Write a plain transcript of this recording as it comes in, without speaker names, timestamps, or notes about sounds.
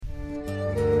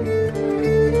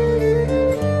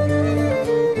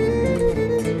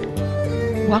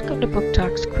Welcome to Book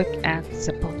Talks Quick and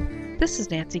Simple. This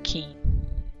is Nancy Keene.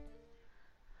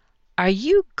 Are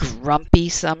you grumpy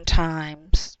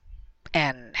sometimes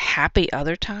and happy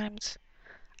other times?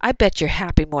 I bet you're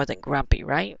happy more than grumpy,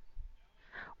 right?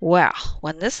 Well,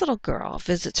 when this little girl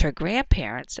visits her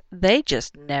grandparents, they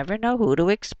just never know who to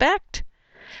expect.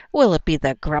 Will it be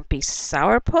the grumpy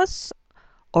sourpuss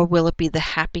or will it be the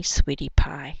happy sweetie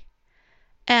pie?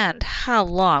 And how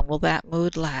long will that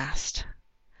mood last?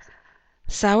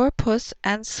 Sourpuss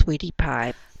and Sweetie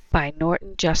Pie by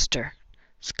Norton Juster,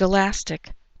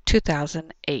 Scholastic,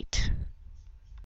 2008.